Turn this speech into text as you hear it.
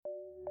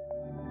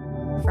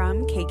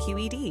from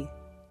KQED.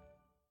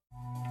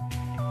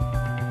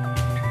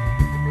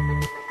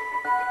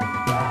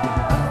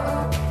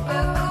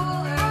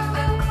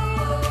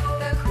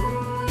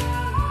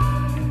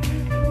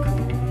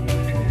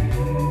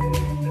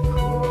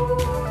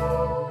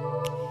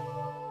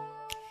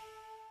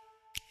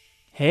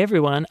 Hey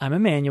everyone, I'm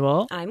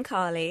Emmanuel. I'm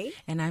Carly.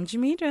 And I'm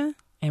Jamidra.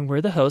 And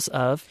we're the hosts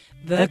of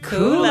The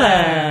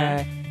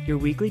Cooler, your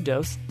weekly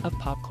dose of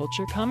pop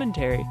culture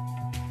commentary.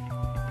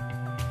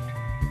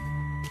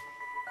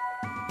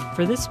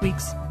 For this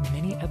week's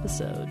mini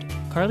episode,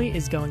 Carly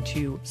is going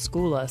to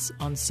school us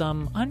on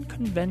some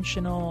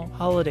unconventional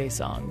holiday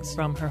songs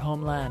from her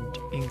homeland,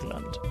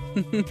 England.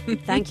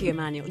 Thank you,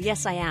 Emmanuel.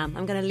 Yes, I am.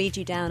 I'm going to lead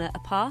you down a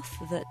path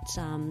that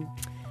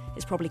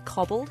is probably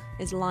cobbled,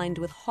 is lined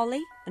with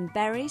holly and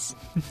berries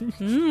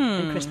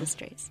and Christmas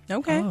trees.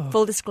 Okay. Oh.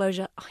 Full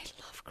disclosure, I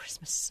love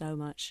Christmas so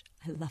much.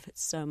 I love it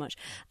so much.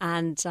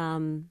 And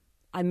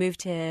I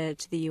moved here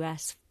to the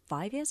US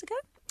 5 years ago,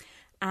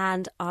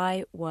 and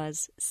I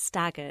was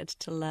staggered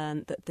to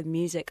learn that the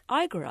music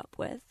I grew up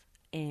with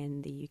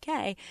in the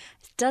UK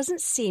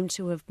doesn't seem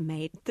to have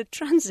made the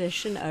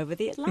transition over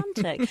the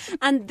Atlantic.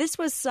 And this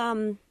was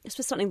something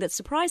that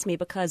surprised me,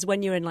 because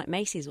when you're in like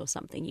Macy's or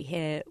something, you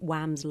hear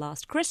Wham's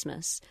Last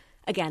Christmas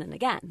again and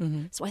again.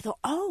 Mm-hmm. So I thought,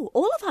 oh,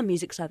 all of our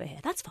music's over here.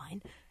 That's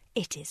fine.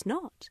 It is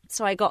not.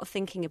 So I got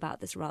thinking about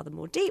this rather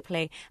more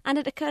deeply, and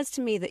it occurs to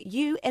me that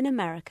you in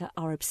America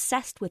are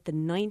obsessed with the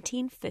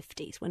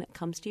 1950s when it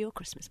comes to your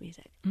Christmas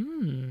music.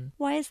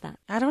 Why is that?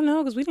 I don't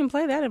know, because we didn't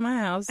play that in my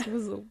house.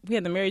 We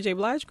had the Mary J.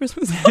 Blige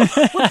Christmas.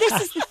 Well,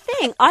 this is the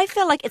thing. I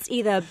feel like it's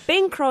either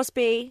Bing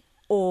Crosby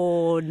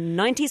or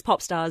 90s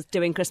pop stars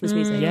doing Christmas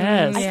music.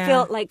 Yes. I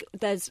feel like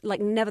there's like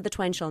never the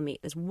twain shall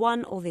meet. There's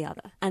one or the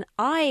other. And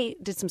I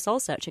did some soul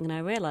searching, and I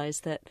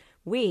realised that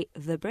we,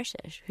 the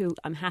British, who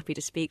I'm happy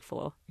to speak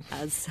for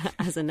as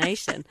a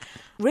nation,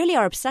 really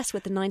are obsessed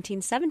with the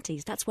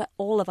 1970s. That's where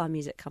all of our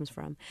music comes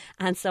from.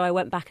 And so I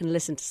went back and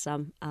listened to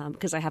some,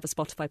 because I have a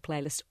Spotify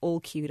playlist all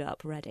queued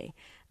up ready.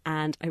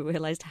 And I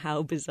realised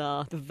how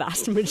bizarre the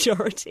vast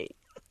majority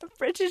of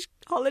British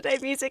holiday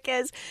music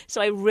is.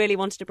 So I really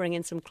wanted to bring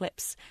in some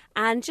clips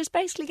and just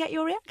basically get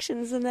your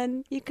reactions, and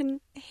then you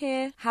can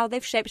hear how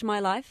they've shaped my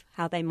life,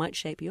 how they might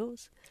shape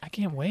yours. I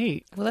can't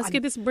wait. Well, let's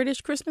get this British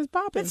Christmas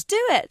popping. Let's do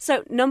it.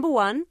 So number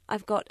one,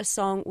 I've got a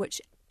song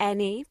which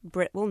any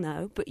Brit will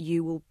know, but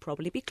you will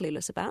probably be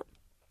clueless about.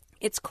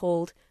 It's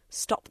called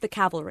Stop the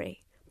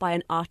Cavalry by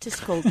an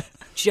artist called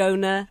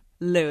Jonah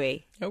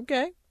Louie.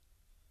 Okay.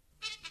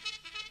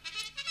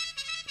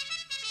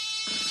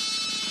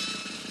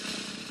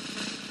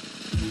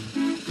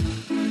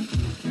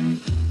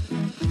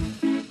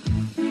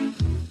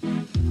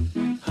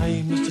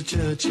 Hey, Mr.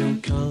 Churchill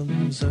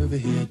comes over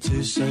here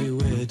to say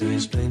we're doing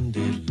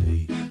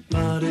splendidly.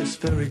 But it's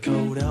very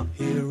cold out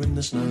here in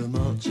the snow,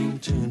 marching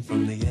to and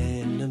from the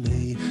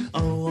enemy.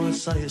 Oh, I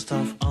say it's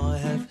tough, I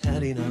have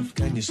had enough.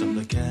 Can you stop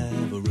the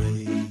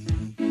cavalry?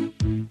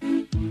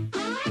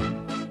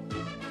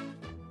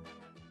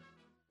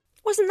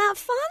 Wasn't that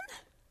fun?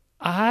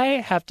 I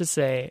have to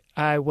say,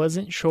 I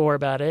wasn't sure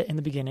about it in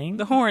the beginning.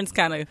 The horns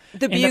kind of...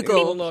 The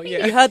bugle.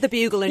 You heard the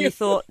bugle and you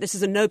thought, this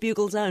is a no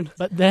bugle zone.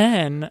 But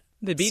then...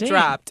 The beat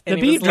dropped, and the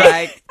it beat was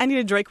like, I need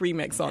a Drake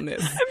remix on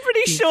this. I'm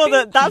pretty sure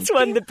that that's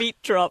when the beat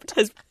dropped.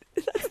 This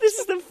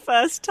is the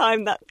first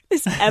time that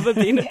has ever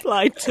been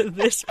applied to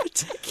this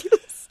particular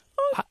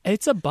song.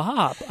 It's a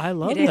bop. I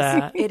love It is.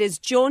 that. It is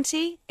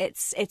jaunty.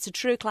 It's a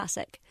true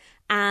classic.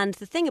 And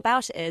the thing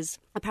about it is,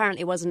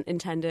 apparently it wasn't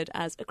intended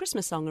as a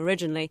Christmas song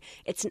originally.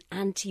 It's an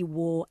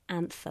anti-war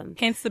anthem.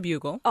 Hence the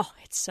bugle. Oh,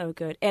 it's so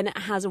good. And it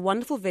has a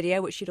wonderful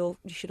video, which you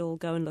should all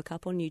go and look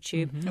up on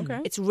YouTube. Mm-hmm.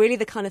 Okay. It's really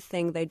the kind of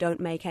thing they don't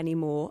make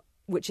anymore,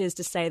 which is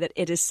to say that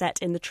it is set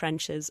in the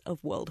trenches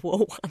of World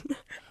War I.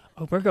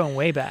 Oh, we're going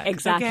way back.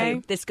 Exactly.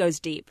 Okay. This goes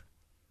deep.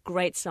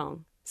 Great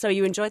song. So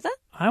you enjoyed that?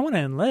 I want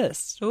to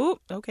enlist. Oh,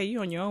 okay, you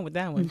on your own with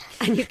that one.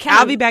 And you can.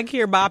 I'll be back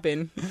here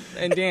bopping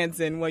and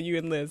dancing while you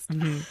enlist.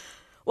 Mm-hmm.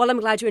 Well,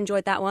 I'm glad you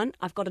enjoyed that one.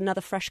 I've got another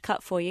fresh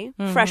cut for you.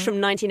 Fresh from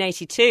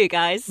 1982,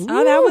 guys.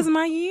 Oh, that was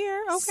my year.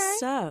 Okay.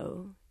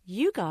 So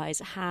you guys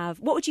have,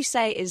 what would you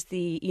say is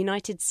the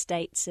United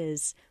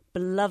States'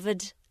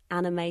 beloved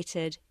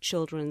animated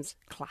children's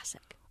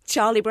classic?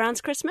 Charlie Brown's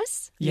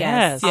Christmas?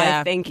 Yes.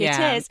 I think it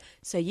Yeah. is.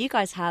 So you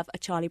guys have A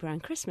Charlie Brown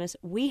Christmas.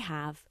 We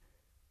have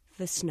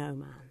The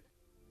Snowman.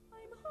 I'm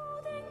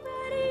holding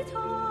very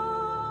tight.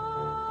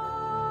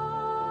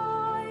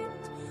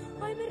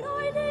 I'm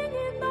riding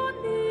in the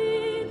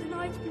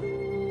midnight blue.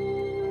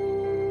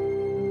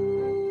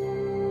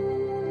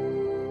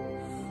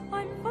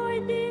 I'm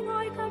finding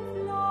I can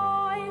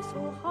fly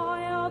so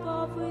high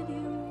above with you.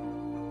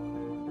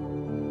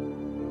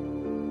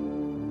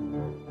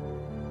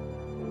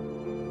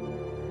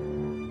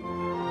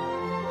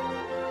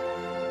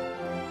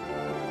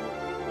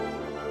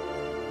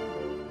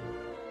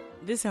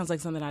 This sounds like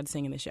something I'd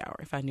sing in the shower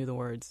if I knew the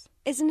words.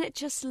 Isn't it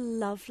just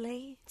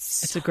lovely?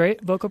 It's a great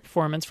vocal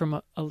performance from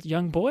a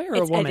young boy or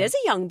a woman? It is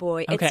a young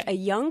boy. Okay. It's a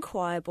young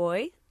choir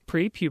boy.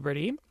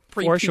 Pre-puberty.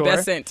 For sure.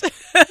 prepubescent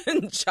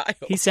child.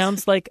 He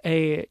sounds like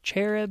a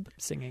cherub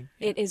singing.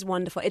 It is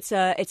wonderful. It's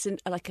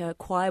like a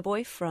choir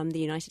boy from the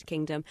United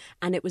Kingdom,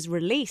 and it was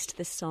released,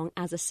 this song,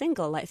 as a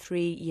single like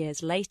 3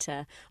 years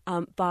later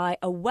by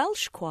a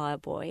Welsh choir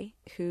boy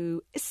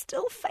who is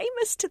still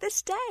famous to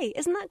this day.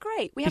 Isn't that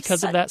great? We have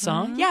Because of that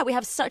song? Yeah, we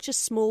have such a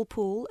small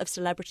pool of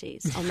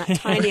celebrities on that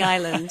tiny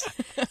island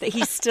that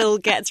he still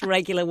gets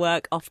regular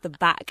work off the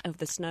back of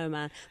the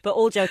snowman. But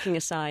all joking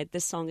aside,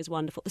 this song is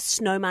wonderful. The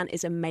snowman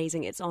is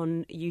amazing. It's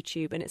on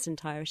YouTube in its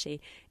entirety.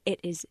 It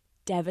is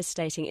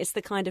devastating. It's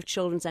the kind of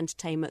children's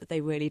entertainment that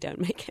they really don't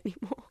make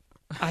anymore.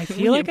 I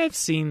feel like I've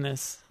seen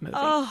this movie.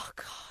 Oh,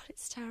 God,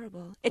 it's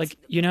terrible. It's, Like,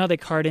 you know how they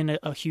cart in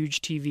a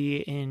huge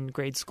TV in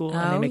grade school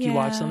and they make you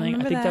watch something?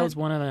 I think that was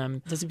one of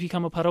them. Does it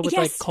become a puddle with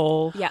like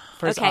coal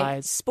for his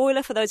eyes?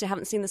 Spoiler for those who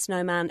haven't seen The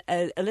Snowman.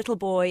 A little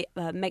boy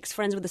makes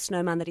friends with a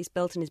snowman that he's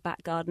built in his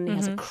back garden. He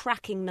has a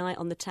cracking night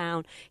on the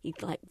town. He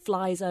like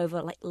flies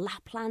over like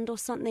Lapland or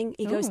something.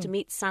 He goes to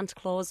meet Santa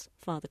Claus,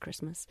 Father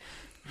Christmas.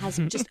 Has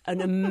just an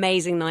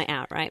amazing night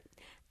out, right?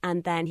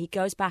 And then he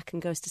goes back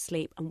and goes to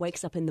sleep and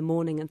wakes up in the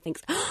morning and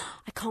thinks, oh,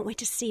 I can't wait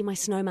to see my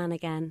snowman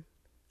again.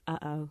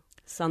 Uh-oh.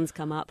 Sun's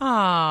come up.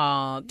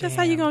 Oh, that's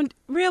how you going to...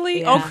 Really?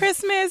 Yeah. On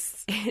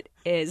Christmas? It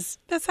is.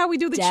 That's how we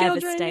do the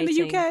children in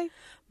the UK?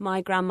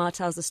 My grandma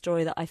tells the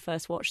story that I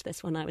first watched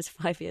this when I was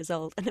 5 years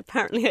old. And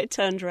apparently I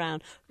turned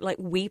around, like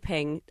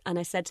weeping. And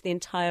I said to the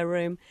entire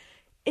room,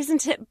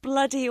 isn't it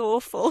bloody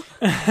awful?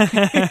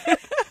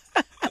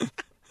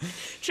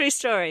 True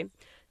story.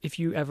 If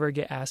you ever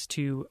get asked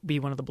to be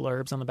one of the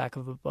blurbs on the back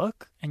of a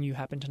book and you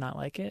happen to not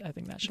like it, I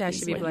think that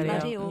should be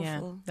bloody awful.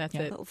 Yeah, that's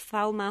it. Little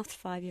foul-mouthed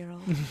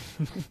 5-year-old.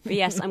 But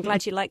yes, I'm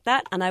glad you liked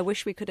that, and I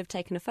wish we could have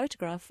taken a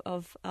photograph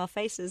of our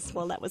faces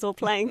while that was all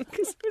playing,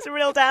 because it was a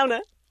real downer.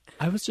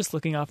 I was just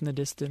looking off in the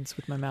distance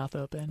with my mouth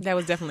open. That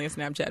was definitely a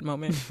Snapchat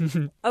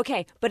moment.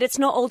 Okay, but it's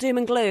not all doom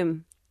and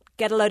gloom.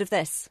 Get a load of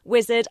this.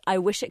 Wizard, I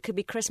wish it could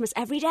be Christmas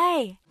every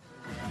day.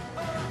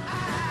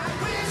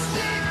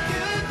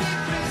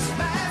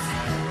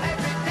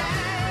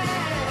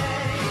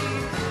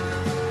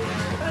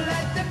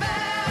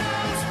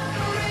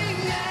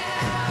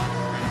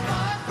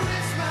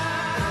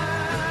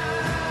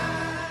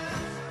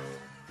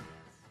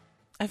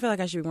 I feel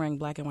like I should be wearing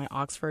black and white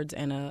Oxfords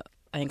and a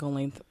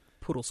ankle-length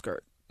poodle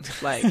skirt.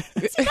 Like,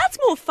 See, that's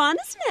more fun,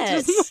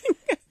 isn't it?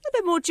 A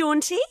bit more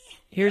jaunty.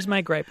 Here's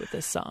my gripe with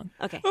this song.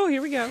 Okay. oh,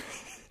 here we go.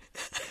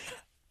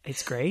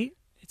 It's great.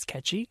 It's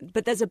catchy.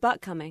 But there's a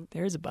but coming.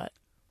 There is a but.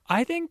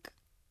 I think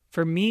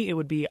for me it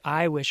would be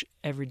I wish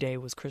every day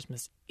was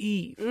Christmas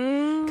Eve.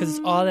 Because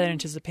it's all that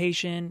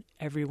anticipation.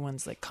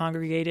 Everyone's like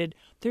congregated.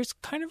 There's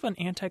kind of an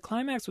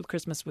anticlimax with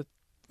Christmas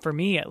for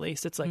me at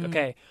least. It's like,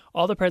 okay,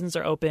 all the presents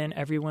are open.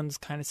 Everyone's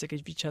kind of sick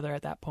of each other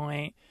at that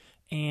point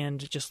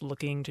and just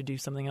looking to do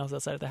something else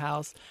outside of the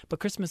house. But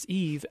Christmas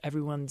Eve,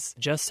 everyone's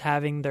just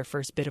having their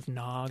first bit of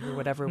nog or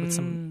whatever with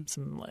some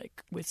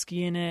like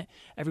whiskey in it.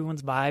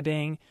 Everyone's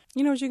vibing.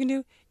 You know what you can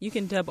do? You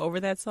can dub over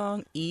that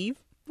song, Eve.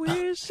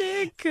 Wish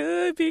it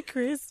could be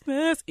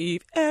Christmas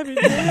Eve every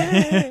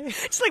day.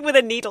 Just like with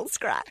a needle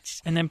scratch.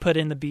 And then put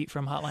in the beat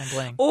from Hotline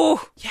Bling.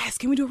 Oh, yes.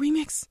 Can we do a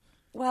remix?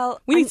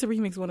 Well, We need to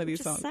remix one of these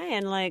just songs.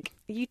 saying, like,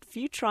 if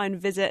you try and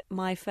visit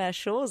my fair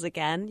shores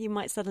again, you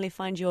might suddenly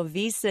find your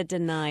visa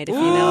denied, if you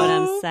know what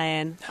I'm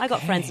saying. I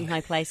got friends in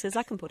high places.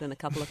 I can put in a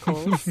couple of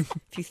calls.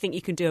 If you think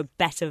you can do a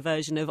better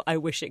version of I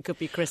Wish It Could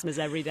Be Christmas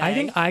Every Day. I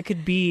think I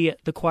could be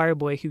the choir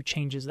boy who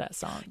changes that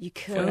song. you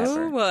could.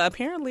 Oh, well,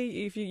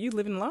 apparently, if you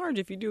live in large,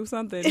 if you do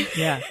something.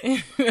 Yeah.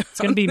 It's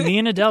going to be me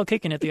and Adele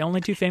kicking it, the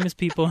only two famous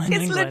people in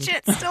It's England.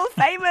 legit still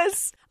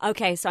famous.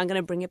 Okay, so I'm going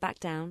to bring it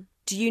back down.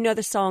 Do you know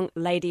the song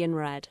Lady in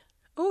Red?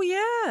 Oh,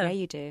 yeah. Yeah,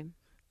 you do.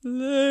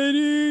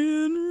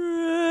 Lady in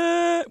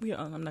Red.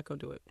 I'm not going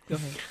to do it. Go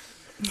ahead.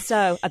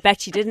 So I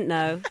bet you didn't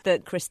know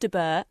that Chris de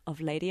Burgh of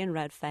Lady in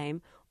Red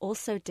fame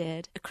also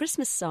did a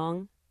Christmas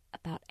song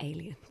about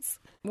aliens.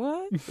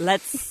 What?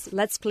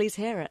 Let's please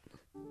hear it.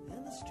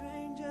 And the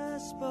stranger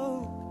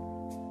spoke.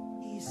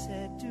 He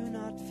said, do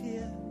not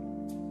fear.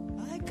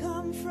 I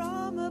come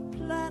from a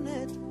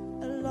planet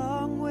a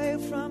long way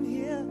from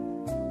here.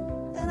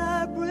 And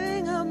I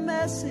bring a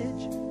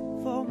message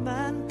for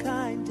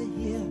mankind to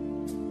hear.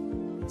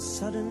 And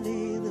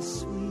suddenly the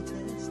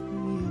sweetest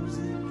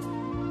music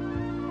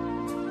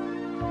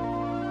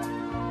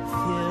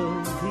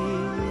filled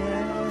the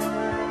air.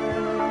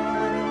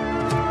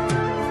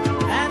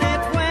 And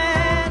it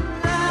went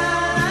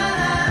la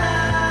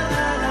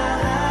la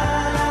la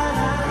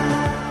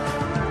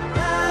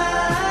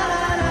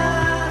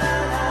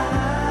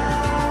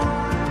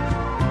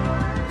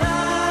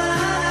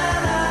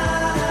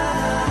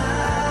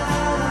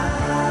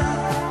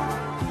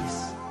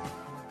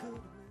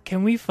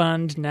Can we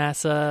fund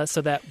NASA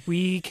so that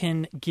we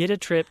can get a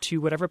trip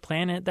to whatever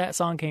planet that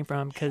song came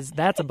from? Because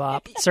that's a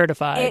bop,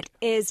 certified. It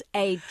is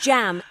a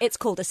jam. It's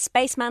called A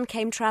Spaceman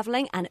Came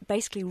Traveling, and it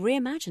basically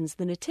reimagines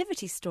the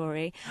nativity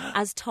story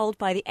as told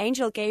by the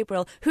angel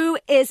Gabriel, who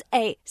is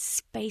a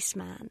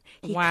spaceman.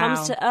 He Wow.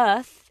 comes to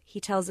Earth. He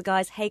tells the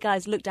guys, hey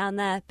guys, look down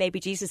there, baby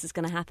Jesus is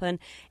going to happen.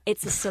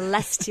 It's a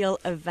celestial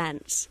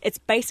event. It's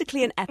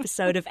basically an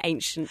episode of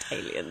Ancient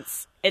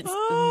Aliens. It's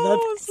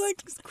it's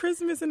like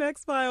Christmas and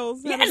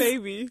X-Files. Had a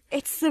baby.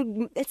 It's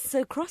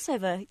the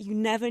crossover you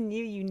never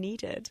knew you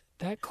needed.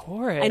 That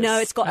chorus. I know,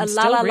 it's got I'm a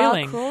still la la la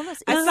reeling.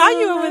 chorus. I saw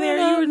you over there.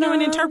 You were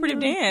doing interpretive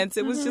dance.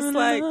 It was just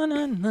like...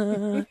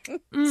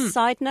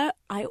 Side note,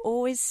 I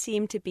always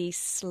seem to be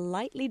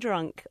slightly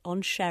drunk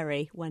on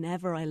sherry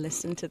whenever I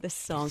listen to this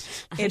song.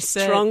 I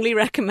strongly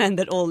recommend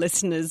that all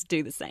listeners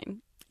do the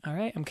same. All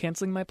right, I'm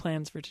canceling my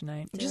plans for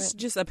tonight.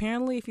 Just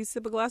apparently, if you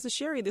sip a glass of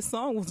sherry, this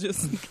song will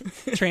just...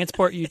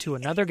 transport you to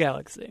another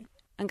galaxy.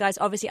 And guys,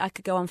 obviously I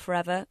could go on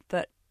forever,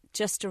 but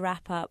just to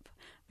wrap up,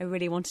 I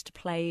really wanted to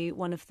play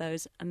one of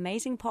those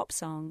amazing pop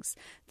songs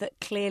that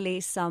clearly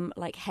some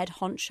like head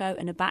honcho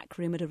in a back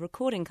room at a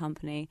recording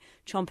company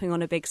chomping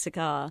on a big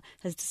cigar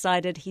has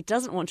decided he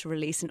doesn't want to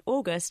release in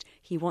August.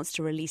 He wants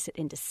to release it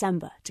in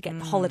December to get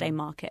the holiday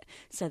market.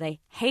 So they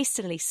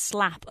hastily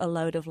slap a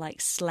load of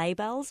like sleigh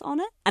bells on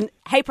it. And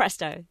hey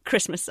presto,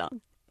 Christmas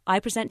song.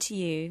 I present to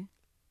you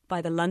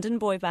by the London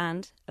boy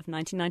band of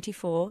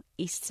 1994,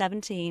 East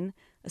 17,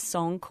 a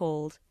song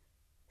called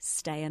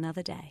Stay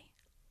Another Day.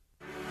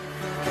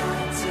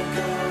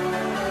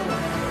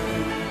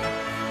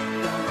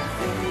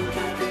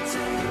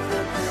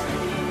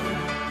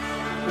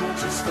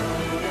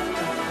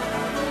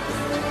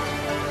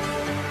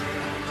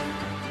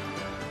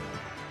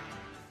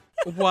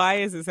 Why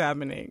is this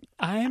happening?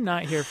 I am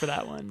not here for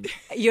that one.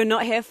 You're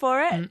not here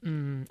for it?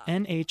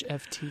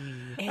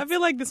 NHFT. I feel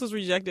like this was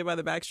rejected by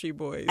the Backstreet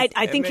Boys.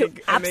 I think it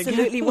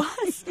absolutely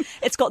was.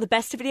 It's got the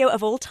best video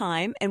of all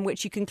time in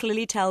which you can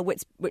clearly tell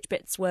which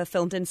bits were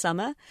filmed in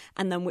summer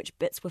and then which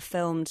bits were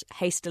filmed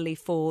hastily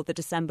for the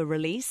December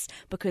release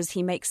because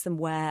he makes them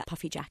wear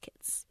puffy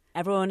jackets.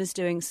 Everyone is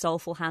doing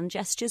soulful hand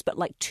gestures, but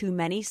like too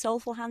many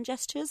soulful hand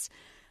gestures,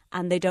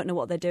 and they don't know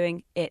what they're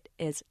doing. It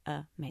is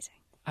amazing.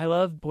 I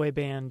love boy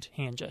band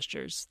hand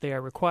gestures. They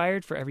are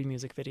required for every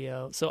music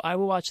video. So I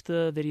will watch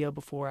the video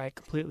before I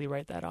completely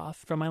write that off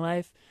from my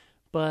life.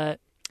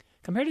 But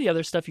compared to the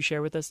other stuff you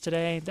share with us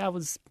today, that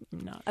was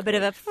not a bit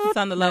of a it's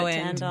on the low note to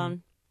end. end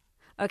on.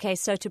 Okay,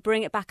 so to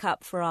bring it back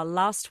up for our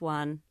last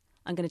one,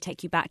 I'm going to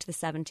take you back to the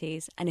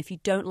 70s. And if you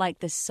don't like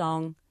this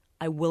song,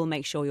 I will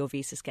make sure your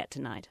visas get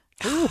denied.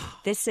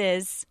 This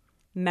is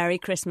Merry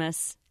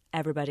Christmas,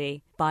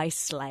 Everybody by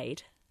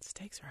Slade.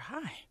 Stakes are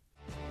high.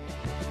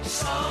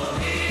 So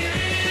here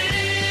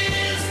it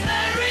is,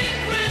 Merry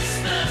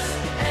Christmas,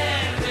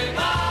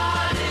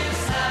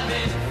 everybody's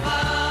having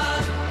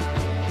fun.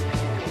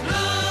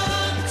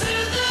 Look to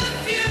the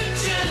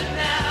future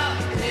now,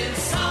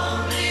 it's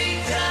only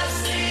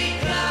just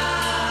begun.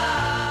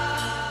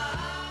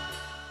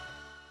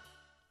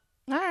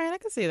 All right, I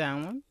can see that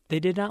one. They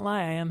did not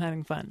lie. I am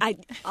having fun.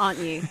 Aren't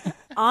you?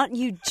 Aren't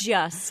you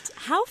just?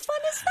 How fun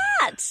is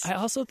that? I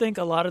also think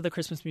a lot of the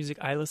Christmas music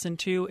I listen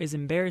to is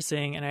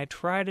embarrassing, and I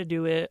try to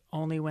do it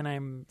only when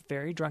I'm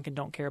very drunk and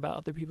don't care about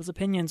other people's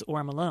opinions or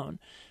I'm alone.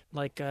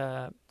 Like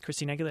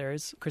Christina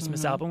Aguilera's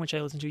Christmas album, which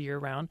I listen to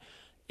year-round.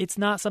 It's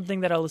not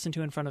something that I'll listen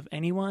to in front of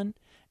anyone,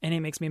 and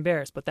it makes me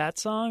embarrassed. But that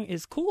song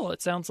is cool.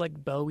 It sounds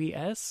like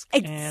Bowie-esque.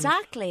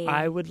 Exactly. And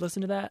I would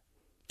listen to that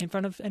in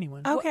front of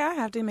anyone. Okay, I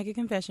have to make a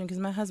confession because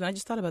my husband, I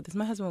just thought about this.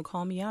 My husband would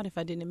call me out if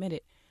I didn't admit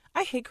it.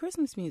 I hate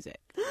Christmas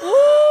music.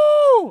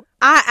 Ooh!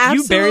 I absolutely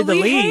You buried the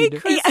lead.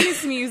 hate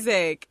Christmas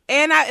music.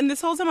 And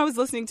this whole time I was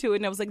listening to it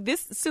and I was like,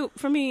 so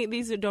for me,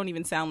 these don't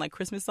even sound like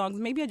Christmas songs.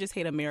 Maybe I just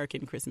hate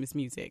American Christmas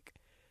music.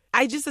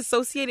 I just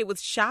associate it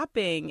with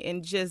shopping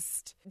and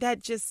just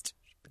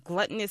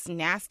gluttonous,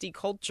 nasty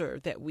culture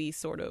that we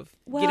sort of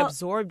get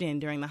absorbed in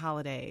during the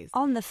holidays.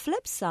 On the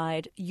flip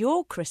side,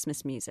 your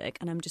Christmas music,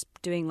 and I'm just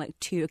doing like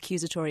two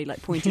accusatory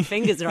like pointy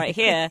fingers right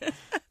here,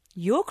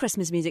 your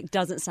Christmas music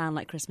doesn't sound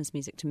like Christmas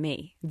music to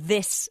me.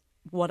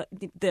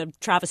 The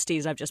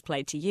travesties I've just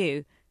played to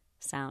you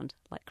sound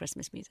like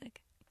Christmas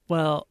music.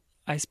 Well,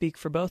 I speak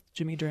for both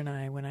Jamidra and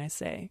I when I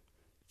say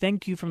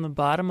thank you from the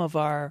bottom of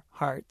our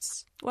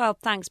hearts. Well,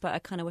 thanks, but I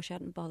kind of wish I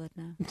hadn't bothered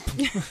now.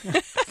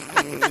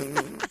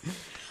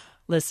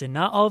 Listen,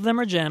 not all of them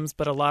are gems,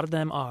 but a lot of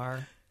them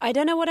are. I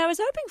don't know what I was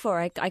hoping for.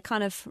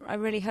 I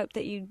really hoped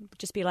that you'd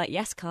just be like,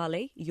 yes,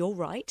 Carly, you're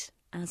right,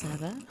 as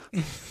ever.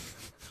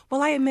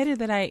 Well, I admitted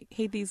that I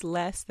hate these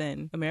less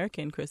than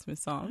American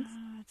Christmas songs.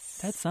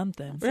 That's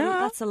something.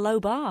 That's a low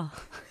bar.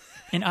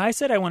 And I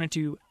said I wanted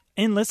to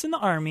enlist in the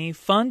Army,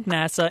 fund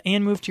NASA,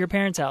 and move to your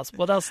parents' house.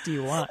 What else do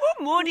you want?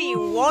 What more do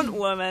you want,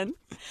 woman?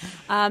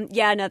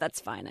 Yeah, no, that's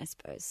fine, I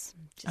suppose.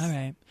 All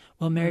right.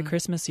 Well, Merry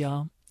Christmas,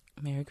 y'all.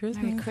 Merry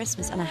Christmas. Merry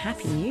Christmas and a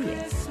Happy New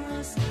Year.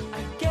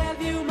 I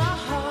gave you my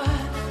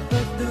heart,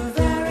 but the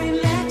very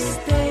next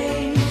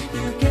day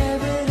you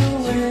gave it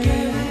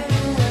away.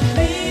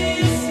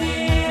 This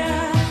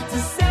year, to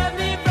save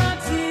me from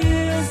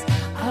tears,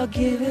 I'll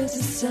give it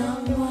to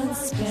someone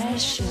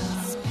special.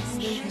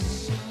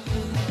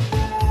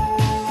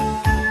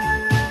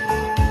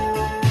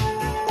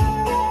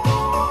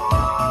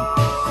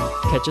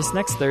 Catch us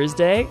next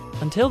Thursday.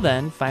 Until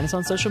then, find us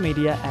on social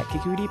media at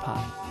KQED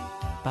Pod.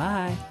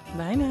 Bye.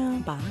 Bye now.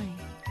 Bye.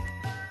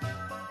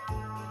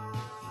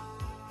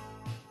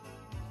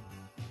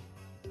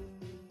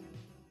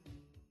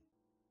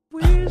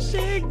 Wish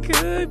it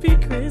could be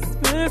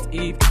Christmas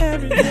Eve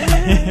every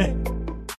day.